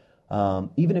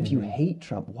 Even if you hate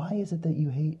Trump, why is it that you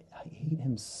hate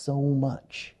him so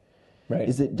much? Right.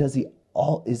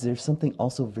 Is there something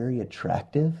also very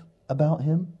attractive about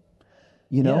him?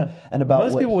 Yeah. And about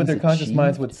most what people with he's their conscious achieved?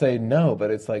 minds would say no,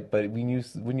 but it's like, but when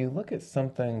you look at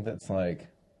something that's like,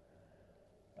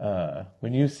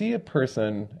 when you see a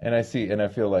person, and I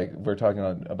feel like we're talking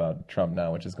about Trump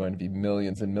now, which is going to be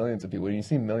millions and millions of people. When you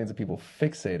see millions of people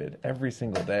fixated every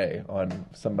single day on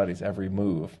somebody's every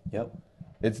move, Yep.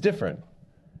 it's different,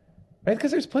 right?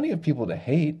 Because there's plenty of people to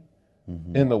hate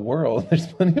in the world. There's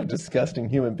plenty of disgusting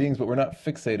human beings, but we're not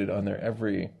fixated on their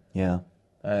every. Yeah.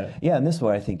 Yeah, and this is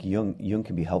where I think Jung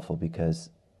can be helpful because,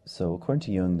 so according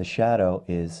to Jung, the shadow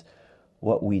is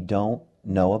what we don't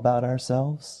know about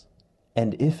ourselves,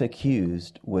 and if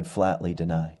accused, would flatly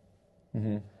deny.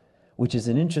 Which is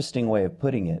an interesting way of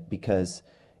putting it, because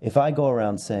if I go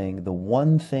around saying the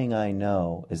one thing I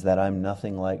know is that I'm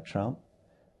nothing like Trump,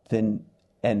 then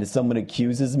and someone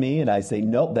accuses me and I say,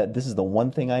 nope, that this is the one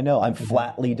thing I know, I'm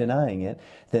flatly denying it,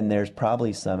 then there's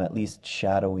probably some at least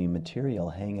shadowy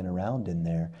material hanging around in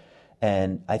there.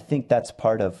 And I think that's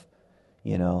part of,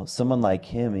 someone like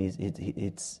him, he's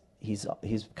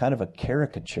kind of a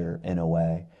caricature in a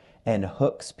way and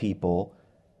hooks people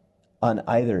on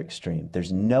either extreme.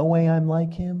 There's no way I'm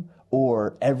like him,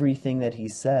 or everything that he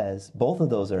says. Both of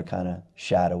those are kind of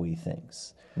shadowy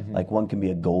things. Like one can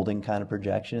be a golden kind of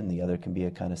projection, and the other can be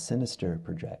a kind of sinister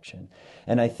projection.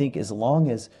 And I think as long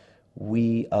as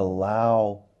we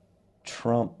allow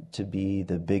Trump to be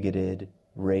the bigoted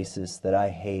racist that I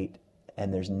hate,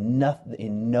 and there's nothing,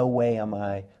 in no way am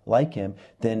I like him,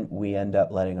 then we end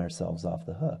up letting ourselves off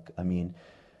the hook. I mean,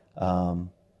 and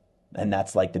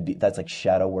that's like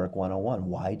shadow work 101.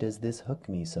 Why does this hook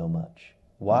me so much?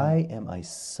 Why am I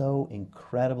so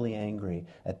incredibly angry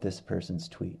at this person's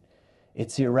tweet?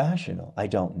 It's irrational. I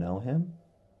don't know him.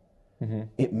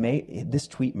 This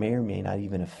tweet may or may not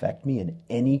even affect me in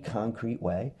any concrete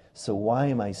way. So why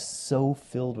am I so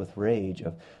filled with rage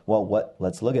of, well,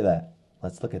 let's look at that.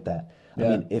 Let's look at that. Yeah.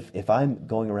 I mean, if I'm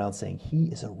going around saying he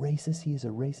is a racist, he is a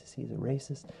racist, he is a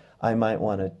racist, I might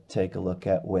want to take a look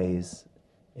at ways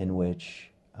in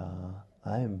which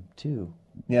I am too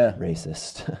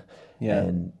racist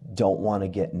and don't want to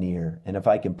get near. And if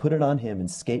I can put it on him and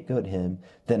scapegoat him,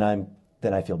 then I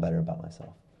feel better about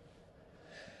myself.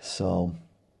 So,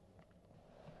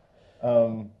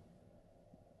 it's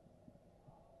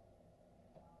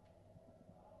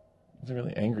a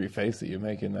really angry face that you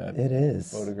make in that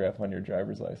photograph on your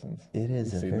driver's license. It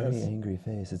is a very angry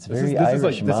face. It's very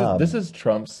Irish mob. This is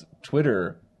Trump's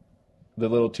Twitter, the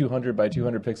little 200 by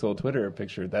 200 pixel Twitter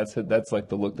picture. That's like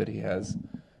the look that he has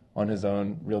on his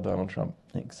own real Donald Trump.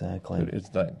 Exactly. It's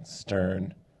like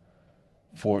stern,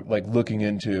 for like looking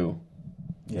into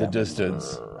the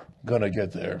distance, gonna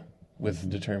get there with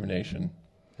determination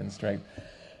and strength.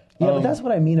 Yeah, but that's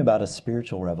what I mean about a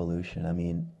spiritual revolution. I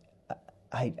mean,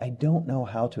 I don't know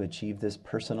how to achieve this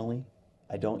personally.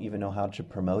 I don't even know how to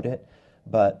promote it,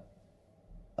 but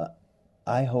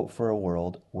I hope for a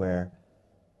world where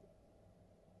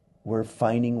we're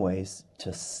finding ways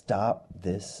to stop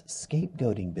this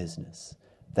scapegoating business.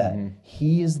 That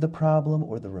he is the problem,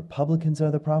 or the Republicans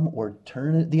are the problem, or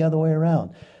turn it the other way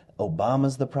around.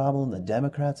 Obama's the problem, the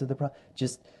Democrats are the problem.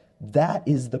 Just that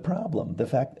is the problem.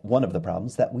 One of the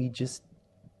problems that we just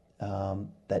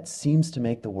that seems to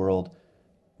make the world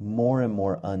more and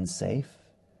more unsafe.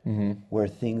 Where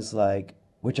things like,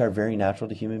 which are very natural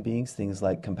to human beings, things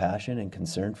like compassion and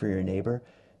concern for your neighbor,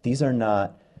 these are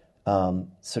not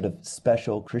sort of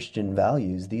special Christian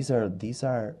values. These are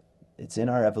it's in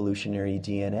our evolutionary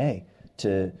DNA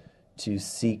to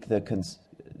seek the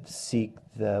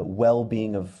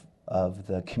well-being of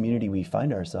the community we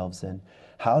find ourselves in.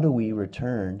 How do we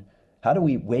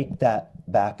wake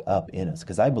that back up in us?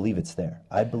 Because I believe it's there.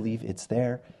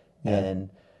 And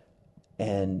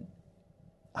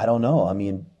I don't know. I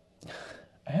mean,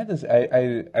 I had this.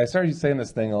 I started saying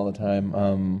this thing all the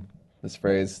time. This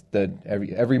phrase that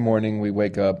every morning we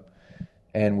wake up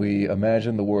and we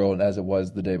imagine the world as it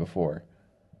was the day before.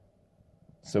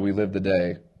 So we live the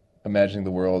day imagining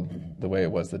the world the way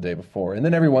it was the day before. And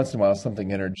then every once in a while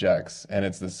something interjects and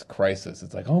it's this crisis.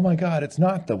 It's like, oh my God, it's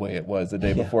not the way it was the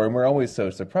day before. And we're always so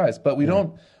surprised. But we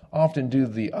don't often do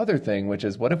the other thing, which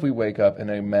is, what if we wake up and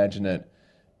imagine it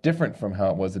different from how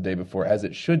it was the day before, as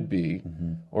it should be,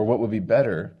 or what would be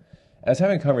better? I was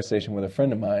having a conversation with a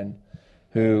friend of mine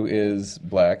who is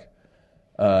black,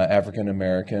 African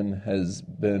American, has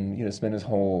been, spent his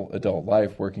whole adult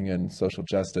life working in social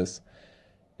justice.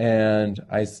 And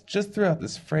I just threw out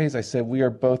this phrase. I said, we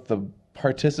are both the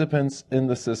participants in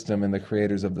the system and the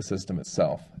creators of the system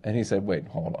itself. And he said, wait,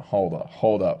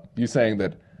 hold up. You saying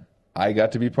that I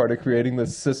got to be part of creating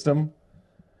this system?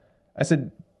 I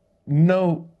said,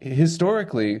 no,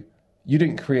 historically, you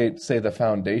didn't create, say, the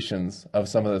foundations of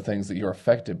some of the things that you're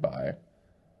affected by.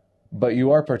 But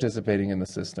you are participating in the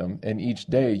system, and each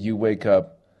day you wake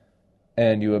up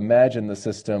and you imagine the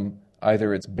system,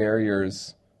 either its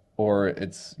barriers or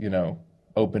its,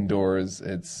 open doors.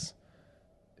 It's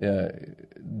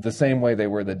the same way they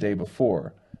were the day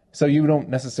before. So you don't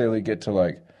necessarily get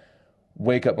to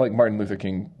wake up like Martin Luther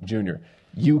King Jr.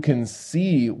 You can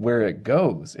see where it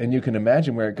goes and you can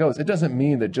imagine where it goes. It doesn't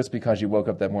mean that just because you woke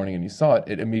up that morning and you saw it,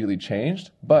 it immediately changed,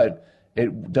 but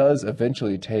it does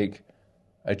eventually take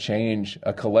a change,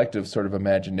 a collective sort of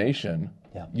imagination,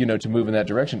 to move in that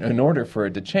direction in order for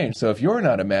it to change. So if you're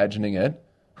not imagining it,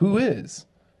 who is?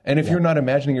 And if you're not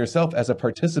imagining yourself as a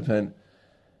participant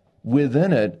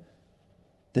within it.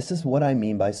 This is what I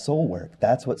mean by soul work.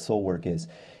 That's what soul work is.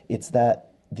 It's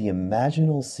that the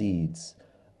imaginal seeds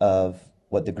of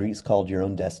what the Greeks called your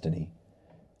own destiny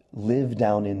live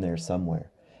down in there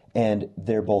somewhere. And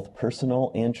they're both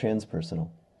personal and transpersonal.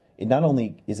 Not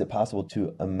only is it possible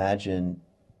to imagine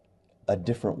a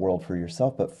different world for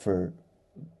yourself, but for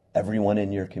everyone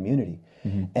in your community.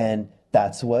 And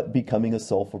that's what becoming a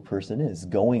soulful person is,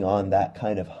 going on that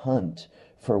kind of hunt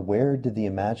for where did the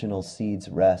imaginal seeds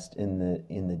rest in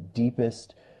the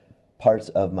deepest parts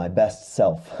of my best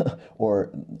self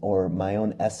or my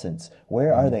own essence.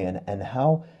 Where are they, and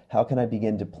how can I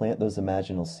begin to plant those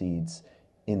imaginal seeds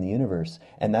in the universe?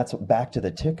 And that's back to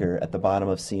the ticker at the bottom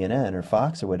of CNN or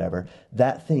Fox or whatever.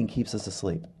 That thing keeps us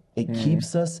asleep. It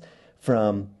keeps us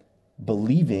from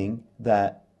believing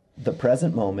that the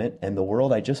present moment and the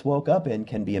world I just woke up in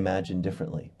can be imagined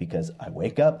differently, because I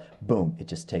wake up, boom, it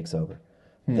just takes over.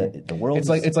 The world. It's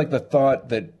like the thought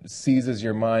that seizes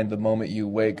your mind the moment you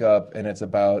wake up, and it's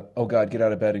about, oh God, get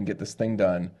out of bed and get this thing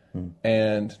done.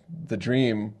 And the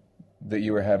dream that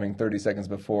you were having 30 seconds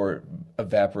before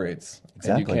evaporates,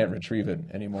 and you can't retrieve it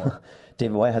anymore.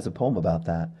 David Whyte has a poem about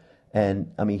that,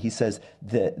 and I mean, he says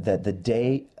that the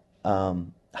day,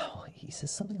 he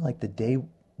says something like the day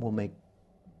will make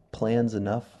plans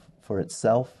enough for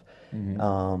itself.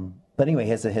 But anyway,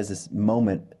 he has this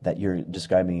moment that you're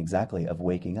describing exactly, of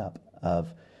waking up,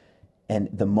 and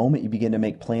the moment you begin to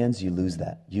make plans, you lose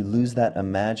that. You lose that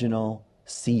imaginal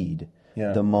seed.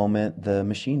 Yeah. The moment the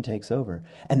machine takes over,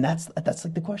 and that's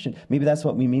like the question. Maybe that's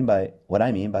what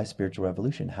I mean by spiritual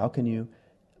revolution. How can you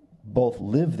both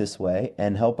live this way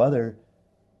and help other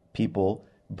people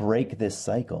break this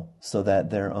cycle so that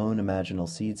their own imaginal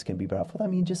seeds can be brought forth? I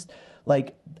mean, just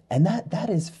like, and that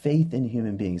is faith in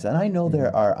human beings. And I know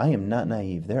I am not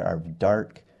naive. There are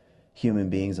dark human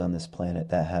beings on this planet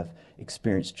that have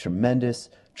experienced tremendous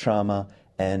trauma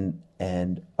and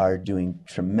are doing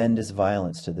tremendous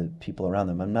violence to the people around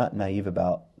them. I'm not naive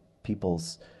about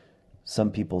some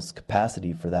people's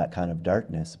capacity for that kind of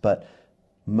darkness, but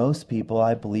most people,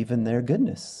 I believe in their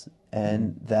goodness,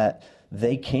 and that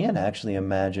they can actually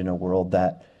imagine a world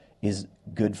that is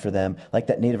good for them, like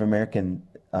that Native American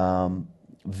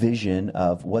vision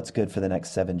of what's good for the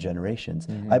next 7 generations.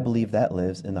 I believe that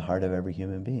lives in the heart of every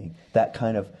human being. That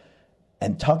kind of,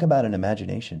 and talk about an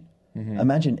imagination.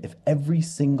 Imagine if every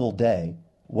single day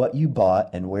what you bought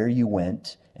and where you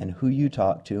went and who you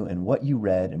talked to and what you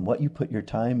read and what you put your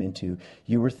time into,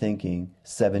 you were thinking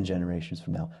 7 generations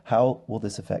from now. How will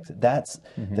this affect it? That's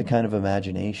the kind of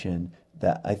imagination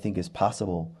that I think is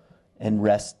possible and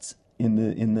rests in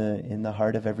the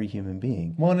heart of every human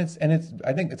being. Well, and it's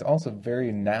I think it's also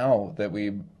very now that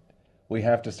we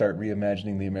have to start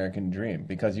reimagining the American dream,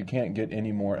 because you can't get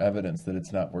any more evidence that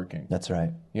it's not working. That's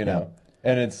right. You know.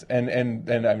 And it's and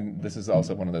I mean, this is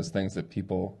also one of those things that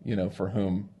people, for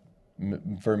whom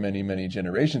for many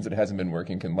generations it hasn't been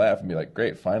working, can laugh and be like,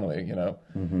 great, finally,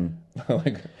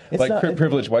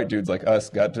 privileged white dudes like us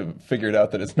got to figure it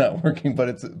out that it's not working, but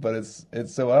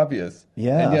it's so obvious.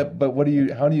 Yeah. And yet, but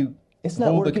how do you it's not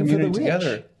hold the working community for the rich.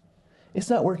 together? It's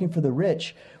not working for the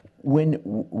rich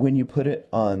when you put it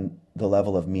on the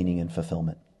level of meaning and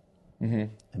fulfillment. I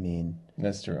mean,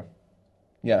 that's true.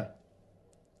 Yeah.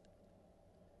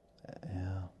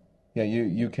 Yeah,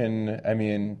 you can, I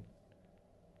mean,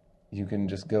 you can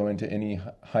just go into any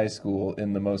high school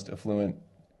in the most affluent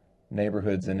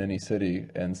neighborhoods in any city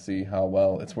and see how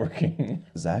well it's working.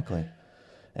 Exactly.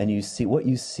 And what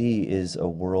you see is a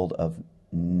world of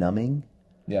numbing.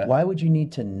 Yeah. Why would you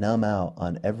need to numb out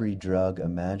on every drug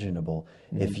imaginable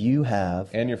if you have...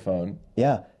 And your phone.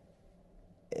 Yeah.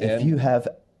 If you have...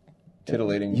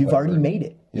 Titillating. You've already made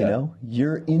it, Yeah.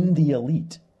 You're in the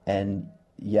elite, and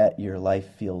yet your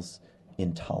life feels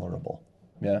intolerable.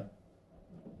 Yeah.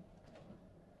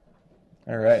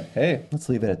 All right. Hey. Let's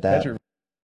leave it at that.